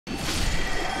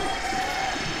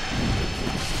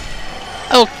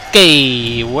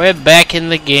Okay, we're back in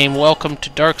the game. Welcome to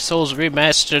Dark Souls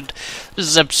Remastered. This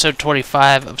is episode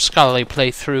 25 of Scholarly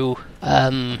Playthrough.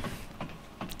 I'm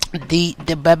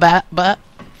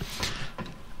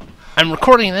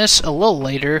recording this a little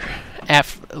later, a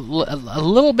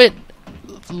little bit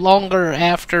longer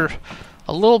after,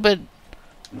 a little bit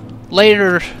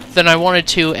later than I wanted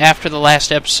to after the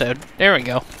last episode. There we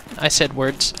go. I said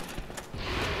words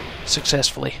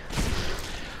successfully.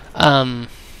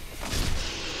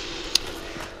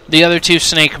 The other two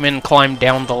snake men climbed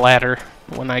down the ladder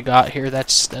when I got here.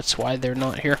 That's why they're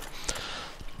not here.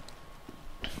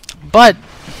 But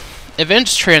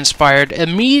events transpired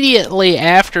immediately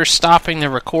after stopping the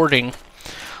recording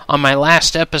on my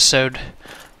last episode.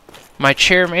 My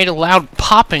chair made a loud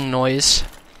popping noise.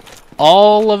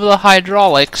 All of the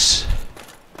hydraulics,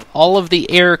 all of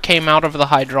the air came out of the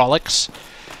hydraulics.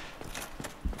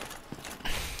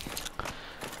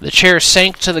 The chair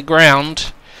sank to the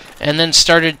ground and then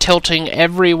started tilting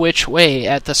every which way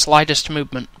at the slightest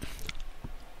movement.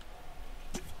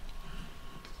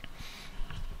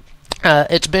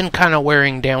 It's been kind of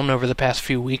wearing down over the past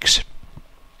few weeks,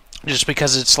 just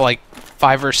because it's like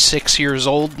 5 or 6 years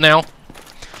old now.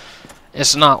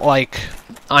 It's not like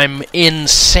I'm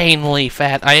insanely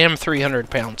fat. I am 300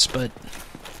 pounds, but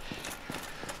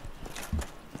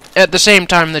at the same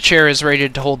time the chair is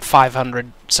rated to hold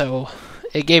 500, so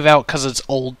it gave out because it's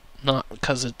old. Not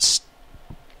because it's,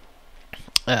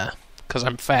 because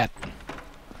I'm fat.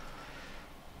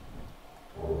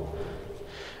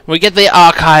 We get the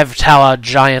Archive Tower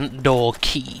Giant Door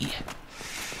Key,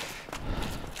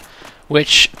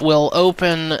 which will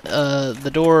open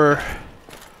the door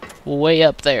way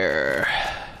up there.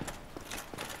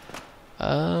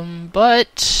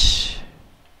 But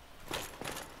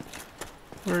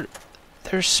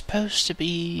there's supposed to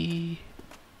be...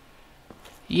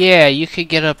 Yeah, you could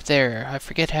get up there. I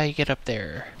forget how you get up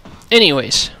there.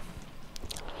 Anyways.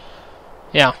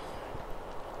 Yeah.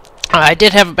 I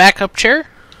did have a backup chair.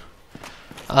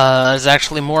 It's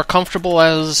actually more comfortable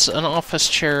as an office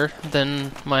chair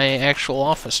than my actual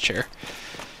office chair.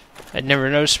 I'd never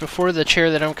noticed before. The chair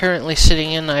that I'm currently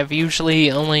sitting in, I've usually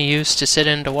only used to sit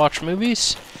in to watch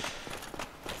movies.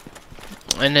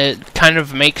 And it kind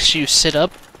of makes you sit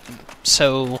up,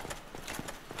 so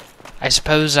I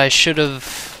suppose I should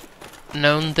have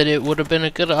known that it would have been a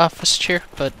good office chair,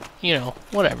 but, you know,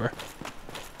 whatever.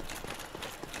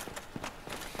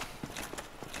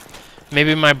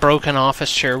 Maybe my broken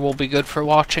office chair will be good for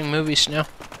watching movies now.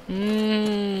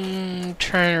 Trying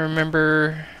to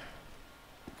remember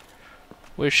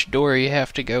which door you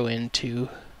have to go into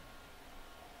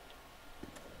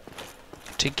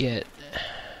to get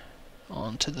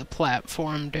onto the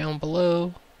platform down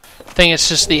below. I think it's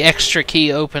just the extra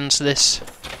key opens this.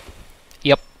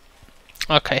 Yep.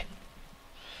 Okay.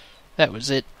 That was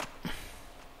it.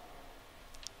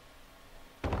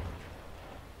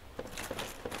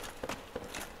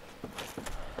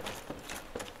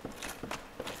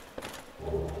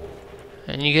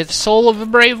 And you get the soul of a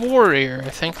brave warrior. I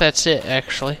think that's it,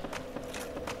 actually.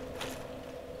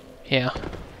 Yeah.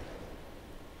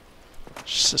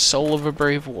 Just the soul of a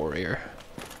brave warrior.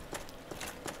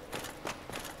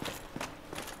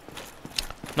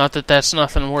 Not that that's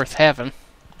nothing worth having.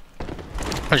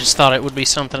 I just thought it would be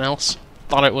something else.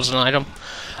 Thought it was an item.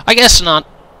 I guess not.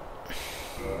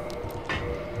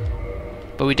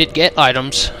 But we did get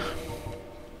items.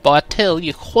 But I tell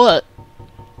you what.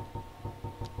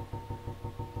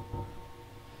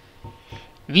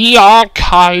 The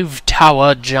Archive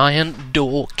Tower Giant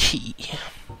Door Key.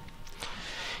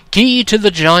 Key to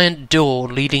the giant door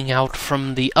leading out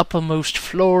from the uppermost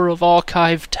floor of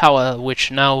Archive Tower,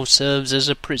 which now serves as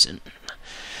a prison.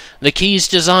 The key's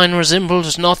design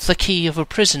resembles not the key of a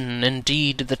prison.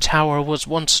 Indeed, the tower was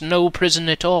once no prison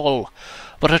at all,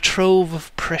 but a trove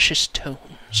of precious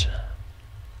tomes.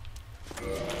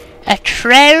 A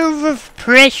trove of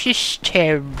precious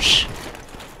tomes.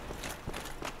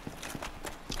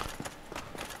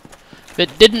 If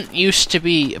it didn't used to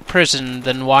be a prison,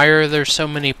 then why are there so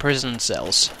many prison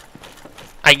cells?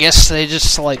 I guess they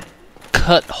just, like,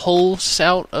 cut holes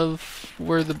out of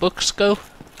where the books go?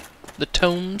 The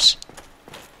tomes?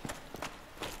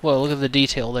 Whoa, look at the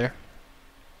detail there.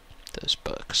 Those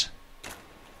books.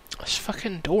 This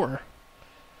fucking door.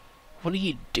 What are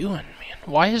you doing, man?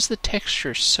 Why is the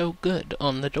texture so good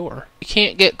on the door? You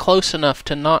can't get close enough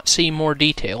to not see more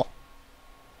detail.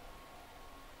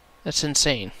 That's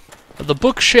insane. The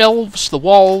bookshelves, the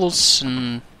walls,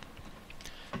 and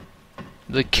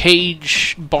the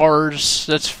cage bars,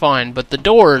 that's fine. But the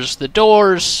doors,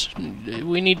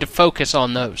 we need to focus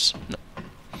on those.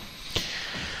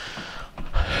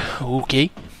 Okay.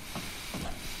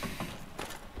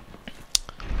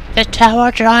 The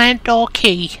tower giant door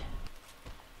key.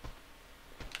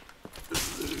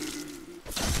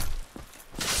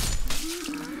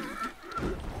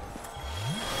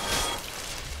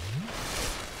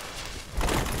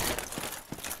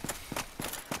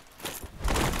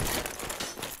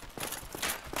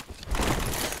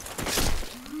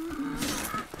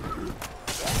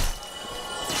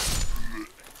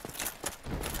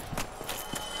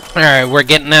 Alright, we're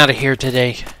getting out of here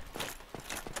today.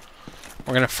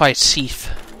 We're gonna fight Seath.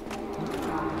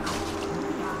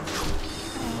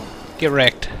 Get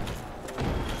wrecked.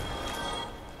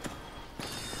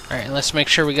 Alright, let's make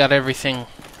sure we got everything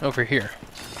over here.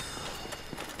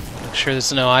 Make sure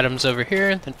there's no items over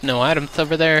here, no items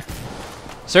over there.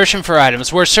 Searching for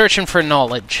items. We're searching for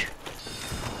knowledge.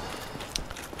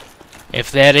 If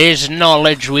there is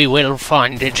knowledge, we will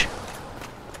find it.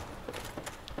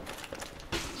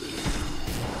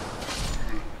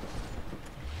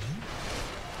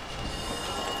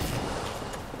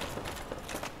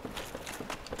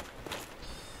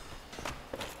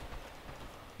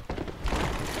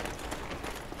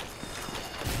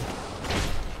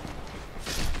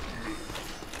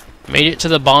 Made it to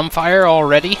the bonfire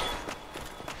already?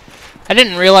 I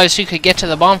didn't realize you could get to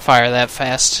the bonfire that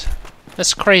fast.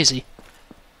 That's crazy.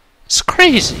 It's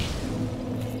crazy.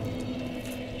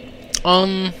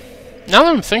 Now that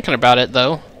I'm thinking about it,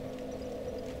 though,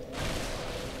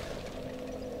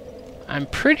 I'm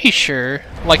pretty sure,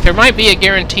 like, there might be a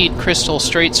guaranteed crystal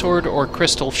straight sword or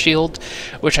crystal shield,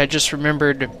 which I just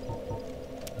remembered.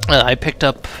 I picked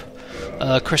up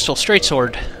a crystal straight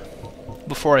sword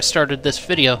before I started this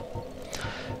video.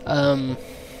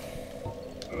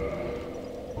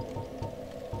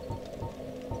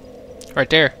 Right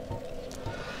there.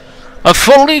 A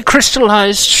fully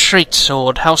crystallized straight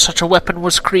sword. How such a weapon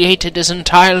was created is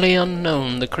entirely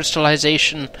unknown. The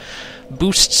crystallization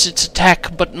boosts its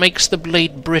attack but makes the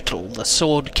blade brittle. The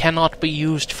sword cannot be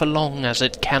used for long as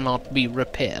it cannot be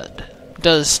repaired.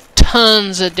 Does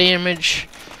tons of damage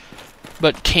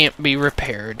but can't be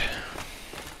repaired.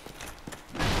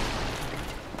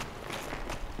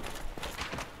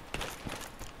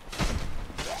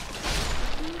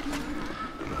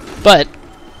 But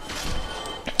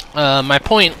my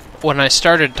point when I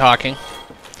started talking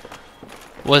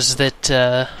was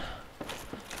that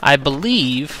I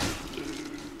believe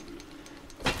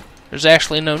there's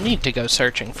actually no need to go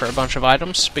searching for a bunch of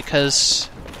items, because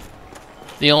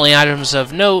the only items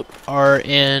of note are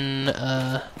in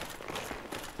the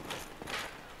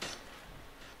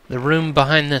room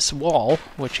behind this wall,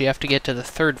 which you have to get to the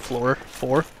 3rd floor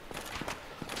for.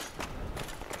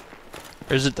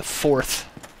 Or is it the 4th?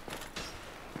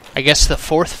 I guess the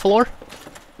 4th floor?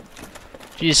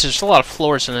 Jeez, there's a lot of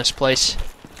floors in this place.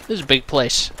 This is a big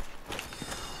place.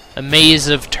 A maze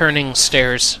of turning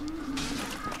stairs.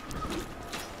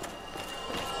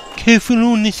 Careful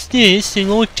on the stairs, they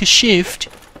like to shift.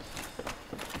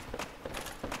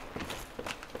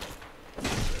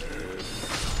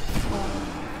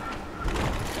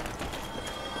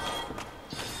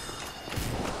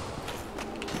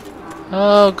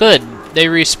 Oh, good. They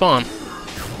respawn.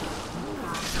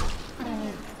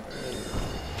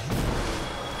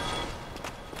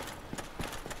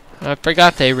 I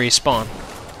forgot they respawn.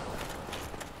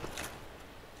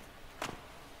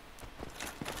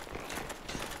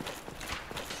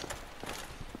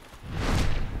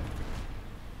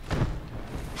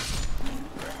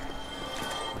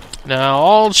 Now,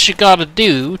 all you gotta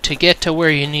do to get to where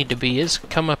you need to be is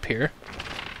come up here.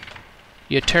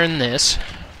 You turn this.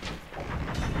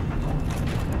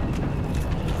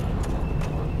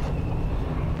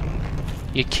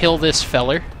 You kill this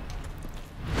feller.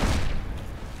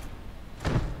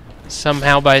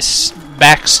 Somehow by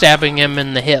backstabbing him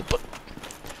in the hip.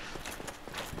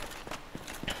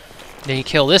 Then you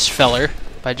kill this feller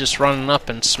by just running up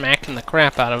and smacking the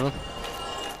crap out of him.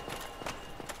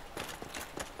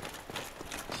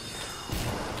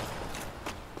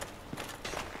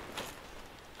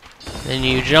 Then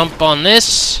you jump on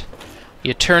this,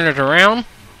 you turn it around.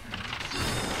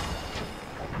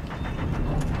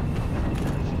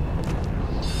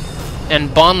 And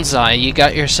bonsai, you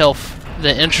got yourself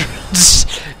the entrance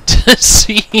to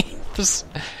Seath.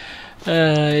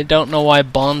 I don't know why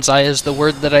bonsai is the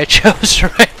word that I chose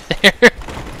right there.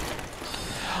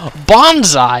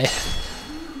 Bonsai!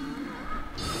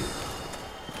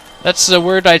 That's the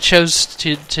word I chose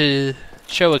to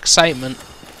show excitement.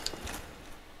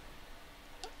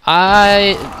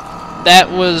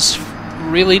 That was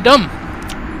really dumb.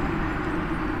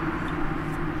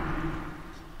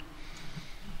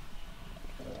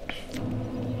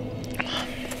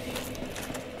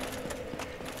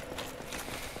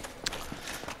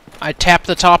 I tapped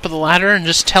the top of the ladder and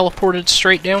just teleported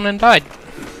straight down and died.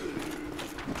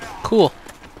 Cool.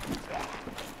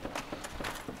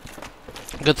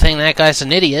 Good thing that guy's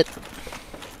an idiot.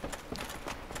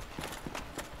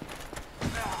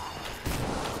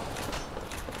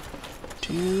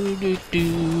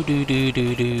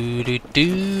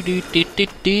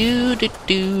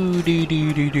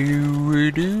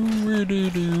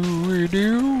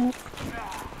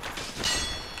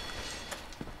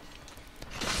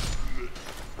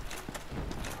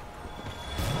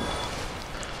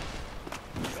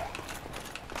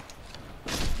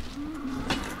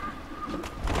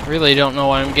 Really don't know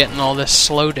why I'm getting all this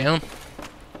slowdown.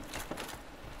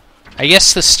 I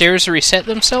guess the stairs reset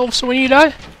themselves when you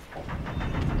die?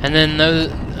 And then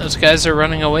those guys are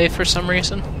running away for some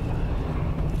reason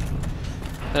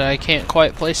that I can't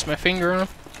quite place my finger on.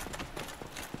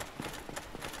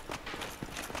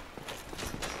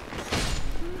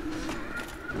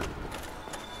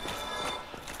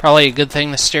 Probably a good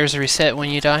thing the stairs reset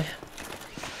when you die.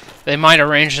 They might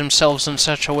arrange themselves in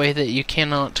such a way that you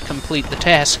cannot complete the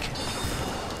task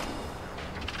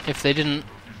if they didn't.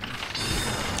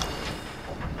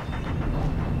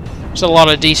 There's a lot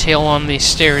of detail on these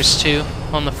stairs too,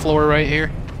 on the floor right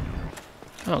here.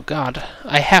 Oh god,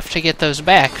 I have to get those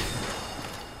back.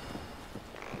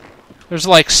 There's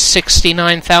like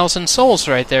 69,000 souls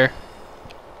right there.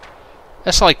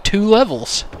 That's like 2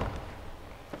 levels.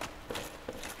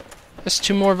 That's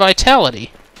 2 more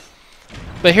vitality.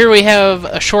 But here we have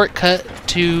a shortcut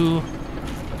to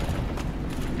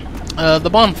the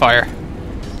bonfire.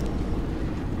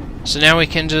 So now we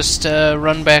can just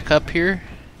run back up here.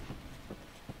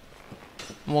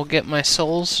 We'll get my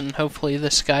souls, and hopefully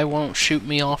this guy won't shoot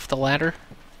me off the ladder.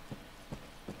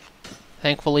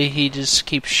 Thankfully, he just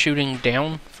keeps shooting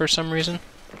down for some reason.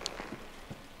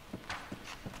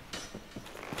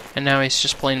 And now he's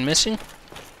just plain missing.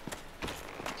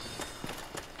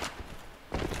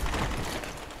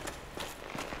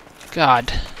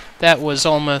 God, that was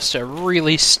almost a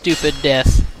really stupid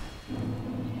death.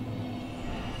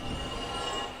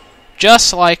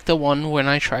 Just like the one when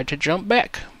I tried to jump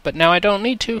back. But now I don't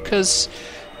need to, because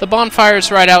the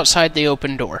bonfire's right outside the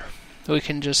open door. We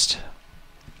can just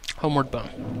homeward bound.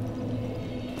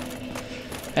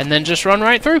 And then just run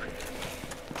right through.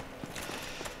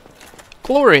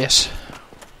 Glorious.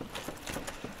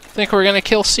 I think we're gonna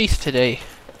kill Seath today.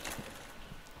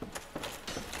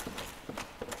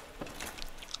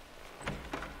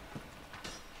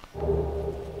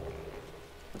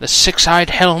 The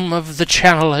 6-eyed helm of the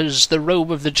channelers, the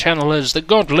robe of the channelers, the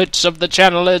gauntlets of the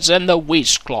channelers, and the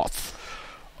waistcloth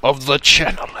of the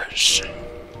channelers.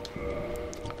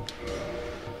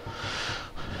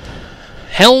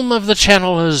 Helm of the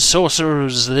channelers,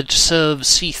 sorcerers that serve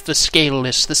Seath the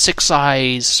Scaleless, the 6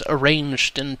 eyes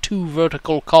arranged in 2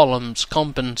 vertical columns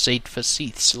compensate for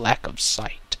Seath's lack of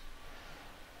sight.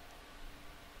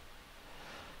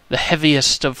 The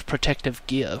heaviest of protective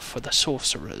gear for the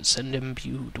sorcerers and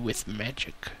imbued with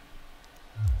magic.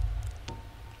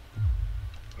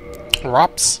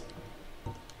 Rops.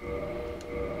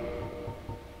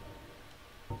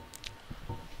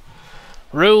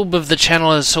 Robe of the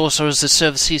channelers, sorcerers that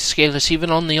serve Seath Scaleless,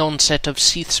 even on the onset of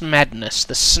Seath's madness,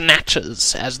 the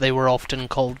Snatchers, as they were often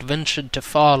called, ventured to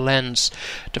far lands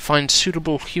to find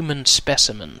suitable human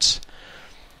specimens.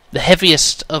 The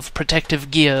heaviest of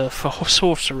protective gear for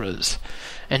sorcerers,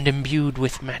 and imbued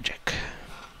with magic.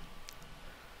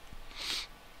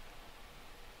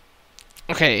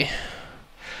 Okay.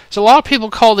 So a lot of people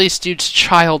call these dudes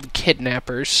child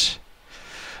kidnappers.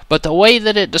 But the way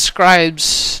that it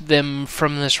describes them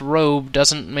from this robe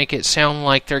doesn't make it sound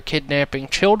like they're kidnapping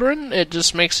children. It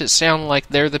just makes it sound like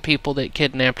they're the people that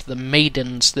kidnapped the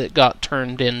maidens that got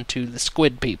turned into the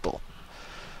squid people.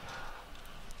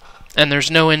 And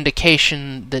there's no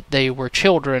indication that they were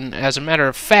children. As a matter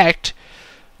of fact,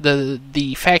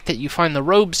 the fact that you find the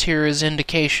robes here is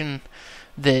indication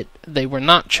that they were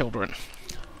not children.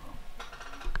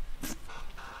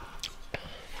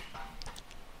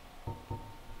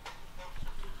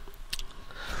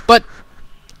 But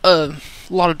a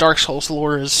lot of Dark Souls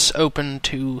lore is open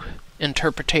to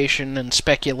interpretation and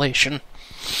speculation.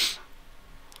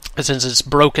 Since it's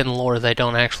broken lore, they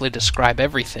don't actually describe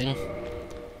everything.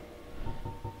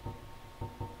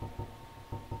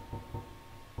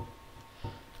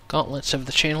 Gauntlets of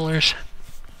the channelers.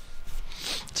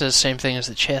 It's the same thing as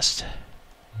the chest.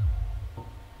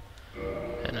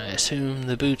 And I assume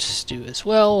the boots do as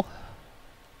well.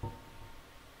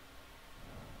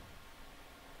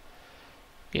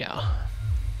 Yeah.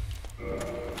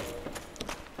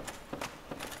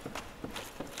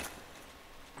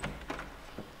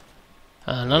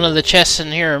 None of the chests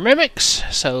in here are mimics,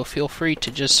 so feel free to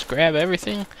just grab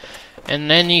everything. And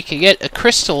then you can get a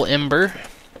crystal ember.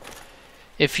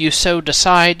 If you so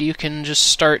decide, you can just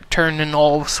start turning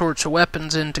all sorts of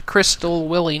weapons into crystal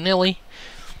willy-nilly,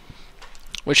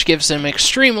 which gives them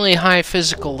extremely high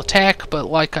physical attack, but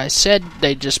like I said,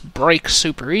 they just break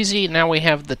super easy. Now we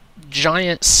have the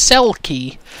giant cell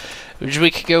key, which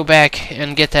we could go back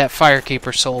and get that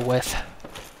Firekeeper soul with.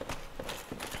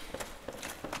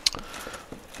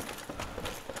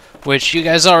 Which you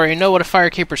guys already know what a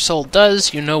Firekeeper soul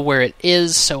does, you know where it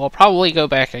is, so I'll probably go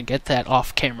back and get that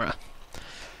off camera.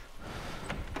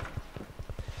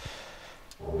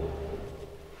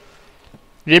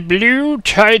 The blue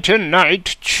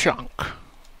titanite chunk.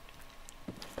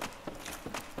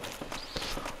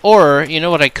 Or, you know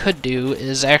what I could do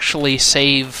is actually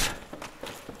save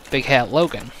Big Hat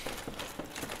Logan,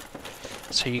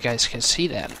 so you guys can see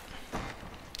that.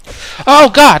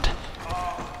 Oh god!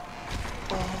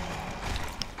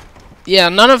 Yeah,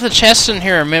 none of the chests in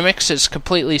here are mimics. It's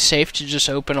completely safe to just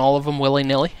open all of them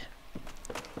willy-nilly.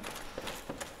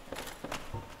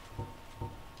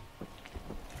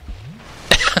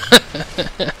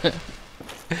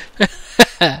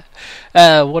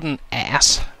 What an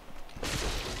ass.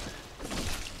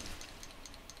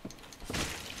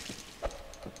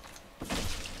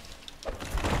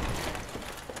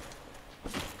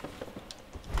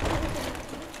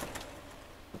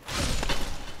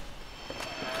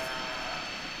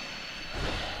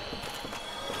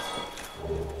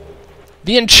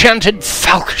 The enchanted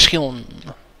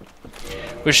falchion,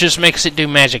 which just makes it do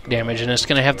magic damage, and it's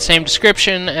going to have the same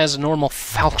description as a normal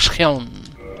falchion.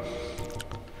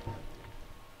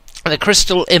 The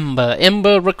crystal ember.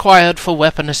 Ember required for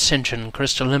weapon ascension.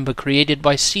 Crystal ember created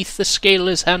by Seath the Scale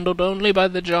is handled only by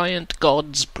the giant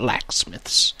gods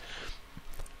blacksmiths.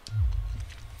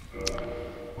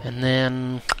 And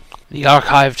then the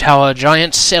archive tower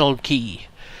giant cell key.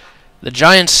 The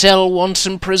giant cell once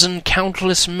imprisoned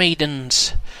countless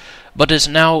maidens, but is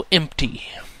now empty,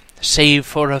 save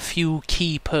for a few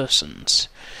key persons.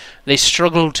 They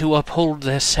struggle to uphold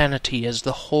their sanity as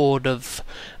the horde of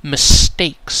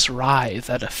mistakes writhe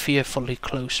at a fearfully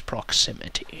close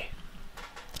proximity.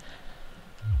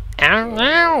 Ow,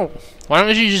 ow! Why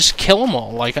don't you just kill them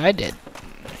all like I did?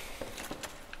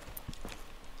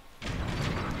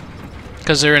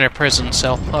 Because they're in a prison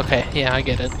cell. Okay, yeah, I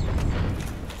get it.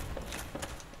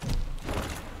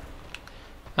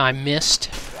 I missed.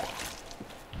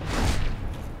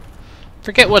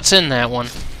 Forget what's in that one.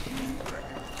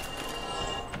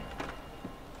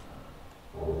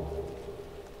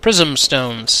 Prism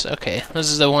stones. Okay,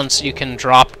 those are the ones you can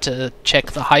drop to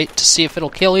check the height to see if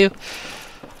it'll kill you.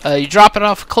 You drop it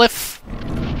off a cliff.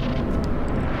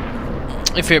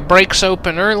 If it breaks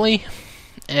open early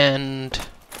and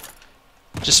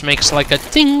just makes like a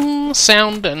ding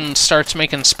sound and starts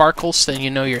making sparkles, then you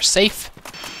know you're safe.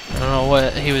 I don't know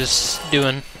what he was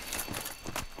doing.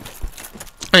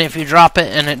 And if you drop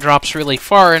it and it drops really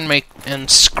far and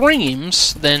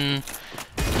screams, then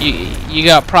you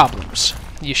got problems.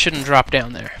 You shouldn't drop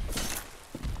down there.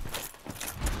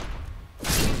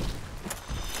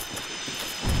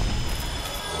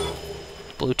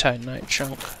 Blue titanite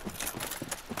chunk.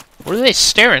 What are they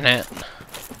staring at?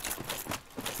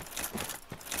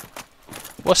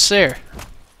 What's there?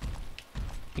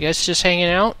 You guys just hanging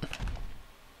out?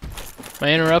 Am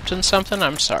I interrupting something?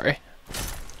 I'm sorry.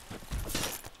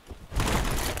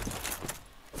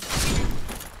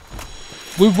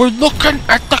 We were looking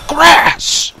at the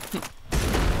grass!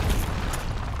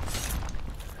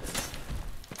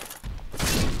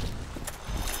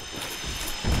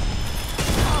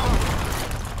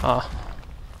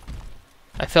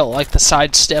 I felt like the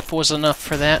sidestep was enough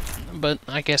for that, but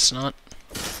I guess not.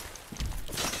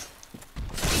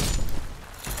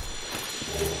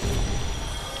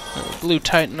 Blue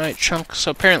titanite chunks.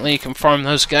 So apparently you can farm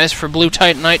those guys for blue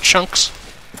titanite chunks.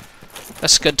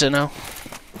 That's good to know.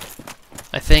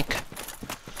 I think.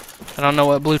 I don't know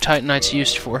what blue titanite's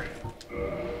used for.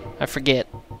 I forget.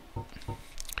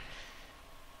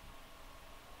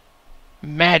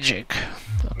 Magic.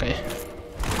 Okay.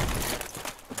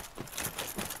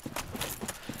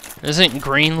 Isn't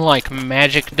green like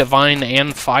magic, divine,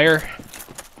 and fire?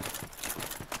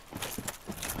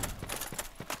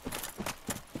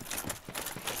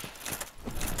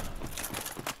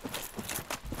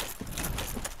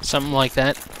 Something like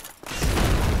that.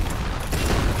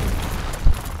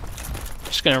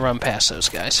 Just gonna run past those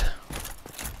guys.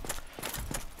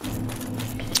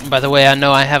 By the way, I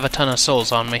know I have a ton of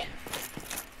souls on me.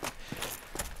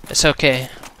 It's okay.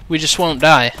 We just won't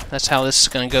die. That's how this is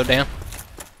gonna go down.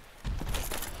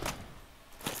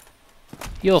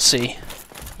 You'll see.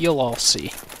 You'll all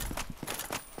see.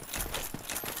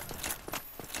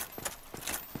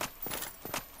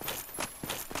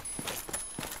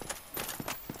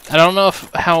 I don't know if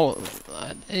how...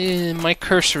 my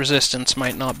curse resistance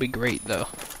might not be great, though.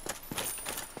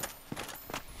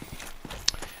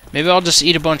 Maybe I'll just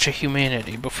eat a bunch of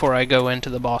humanity before I go into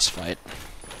the boss fight.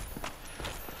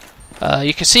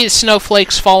 You can see the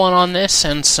snowflakes falling on this,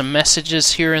 and some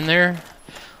messages here and there.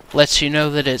 Lets you know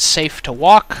that it's safe to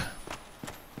walk.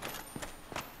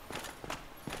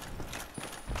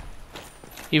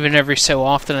 Even every so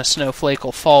often a snowflake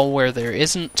will fall where there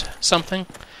isn't something.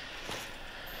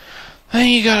 Then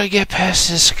you gotta get past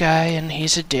this guy, and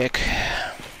he's a dick.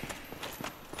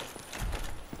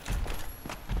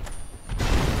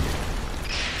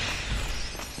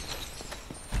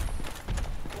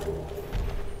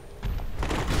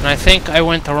 And I think I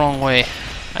went the wrong way.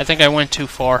 I think I went too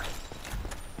far.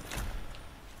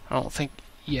 I don't think...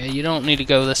 Yeah, you don't need to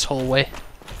go this whole way.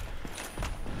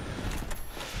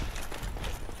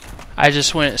 I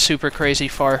just went super crazy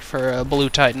far for a blue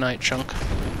Titanite chunk.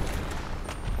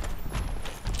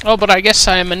 Oh, but I guess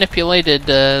I manipulated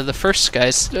the first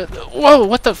guys. Whoa,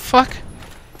 what the fuck?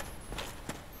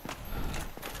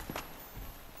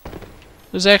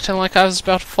 It was acting like I was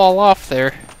about to fall off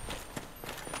there.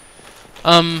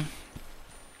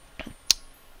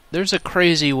 There's a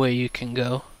crazy way you can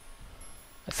go.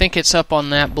 I think it's up on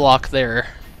that block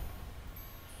there.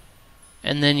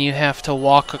 And then you have to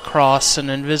walk across an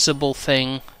invisible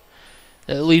thing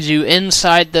that leads you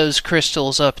inside those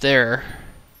crystals up there.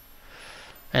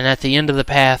 And at the end of the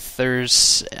path,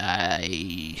 there's...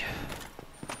 I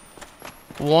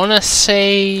want to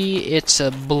say it's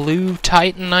a blue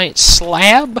Titanite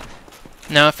slab?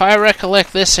 Now, if I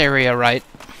recollect this area right,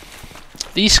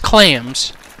 these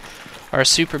clams are a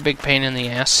super big pain in the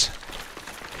ass.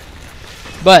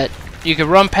 But you can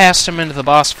run past them into the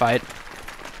boss fight.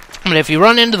 But if you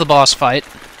run into the boss fight,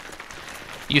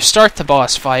 you start the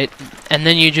boss fight, and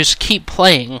then you just keep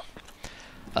playing.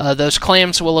 Those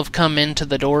clams will have come into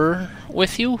the door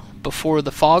with you before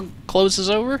the fog closes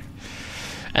over.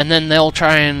 And then they'll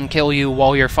try and kill you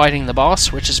while you're fighting the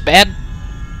boss, which is bad,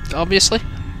 obviously.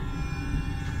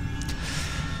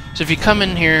 So if you come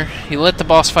in here, you let the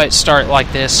boss fight start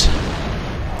like this.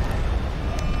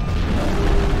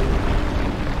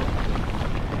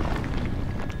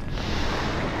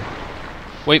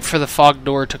 Wait for the fog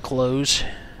door to close.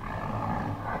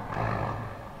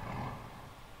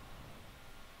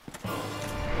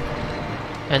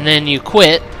 And then you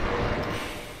quit.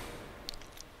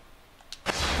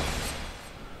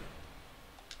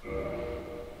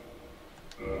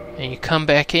 And you come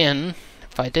back in,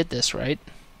 if I did this right.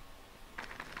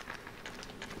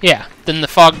 Yeah, then the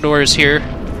fog door is here.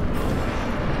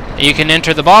 You can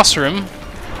enter the boss room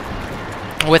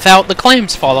without the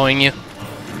claims following you.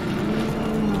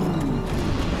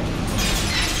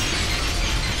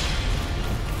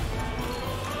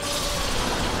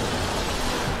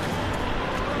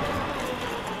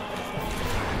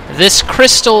 This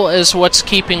crystal is what's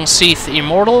keeping Seath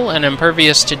immortal and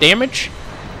impervious to damage.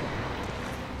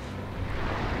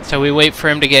 So we wait for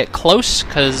him to get close,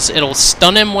 because it'll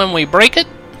stun him when we break it.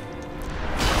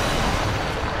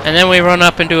 And then we run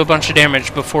up and do a bunch of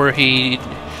damage before he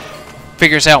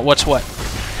figures out what's what.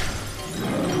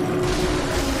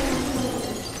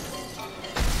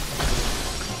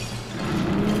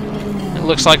 It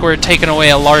looks like we're taking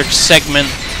away a large segment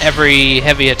every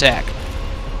heavy attack.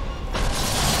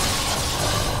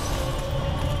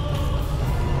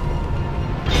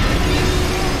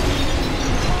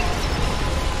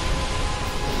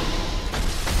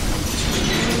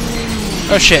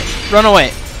 Oh shit, run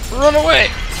away! Run away!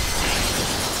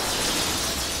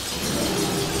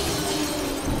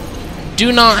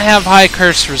 Do not have high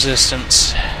curse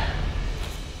resistance.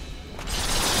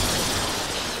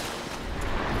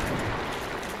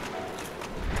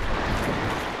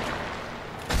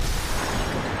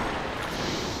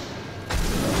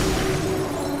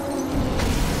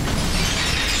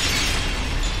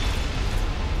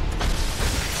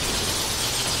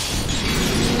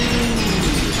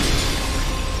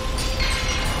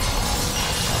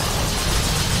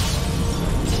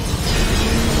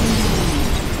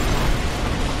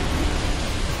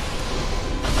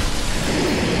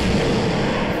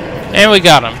 And we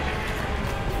got him.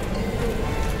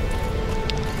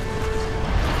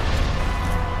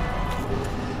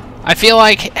 I feel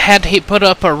like had he put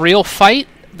up a real fight,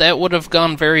 that would have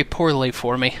gone very poorly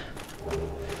for me.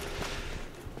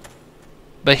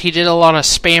 But he did a lot of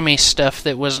spammy stuff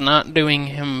that was not doing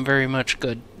him very much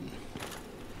good.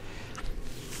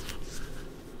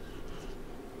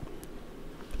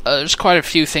 There's quite a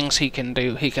few things he can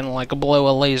do. He can, like, blow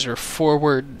a laser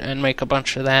forward and make a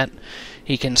bunch of that.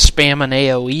 He can spam an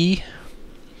AoE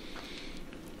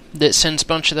that sends a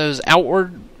bunch of those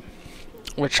outward,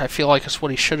 which I feel like is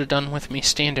what he should have done with me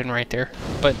standing right there.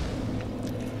 But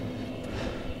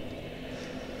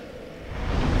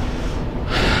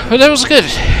that was good.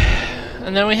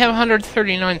 And then we have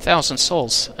 139,000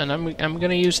 souls, and I'm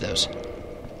gonna use those.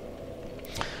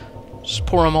 Just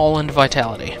pour them all into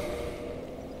Vitality.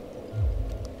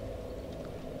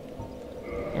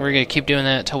 We're gonna keep doing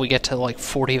that until we get to like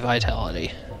 40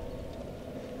 Vitality,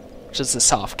 which is the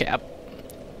soft cap.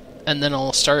 And then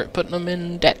I'll start putting them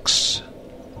in decks.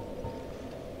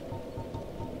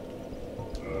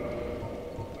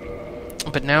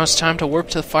 But now it's time to warp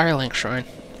to the Firelink Shrine.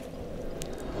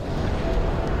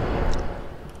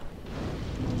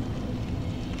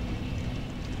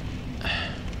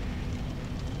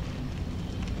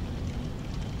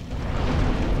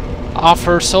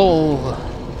 Offer soul.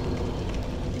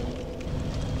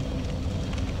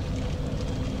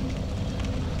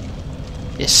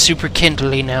 It's super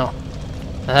kindly now.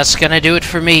 That's gonna do it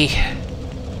for me.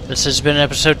 This has been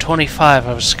episode 25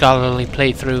 of a scholarly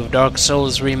playthrough of Dark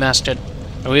Souls Remastered.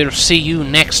 We'll see you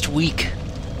next week.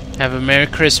 Have a Merry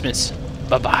Christmas.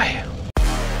 Bye-bye.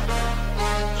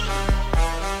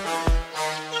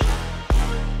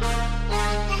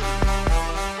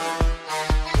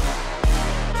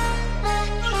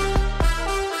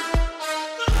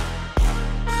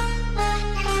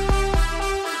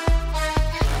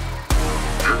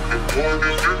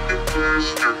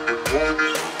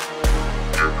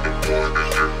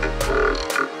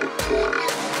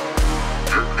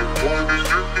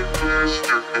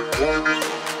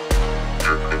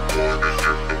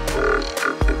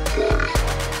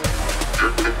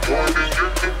 Get the party.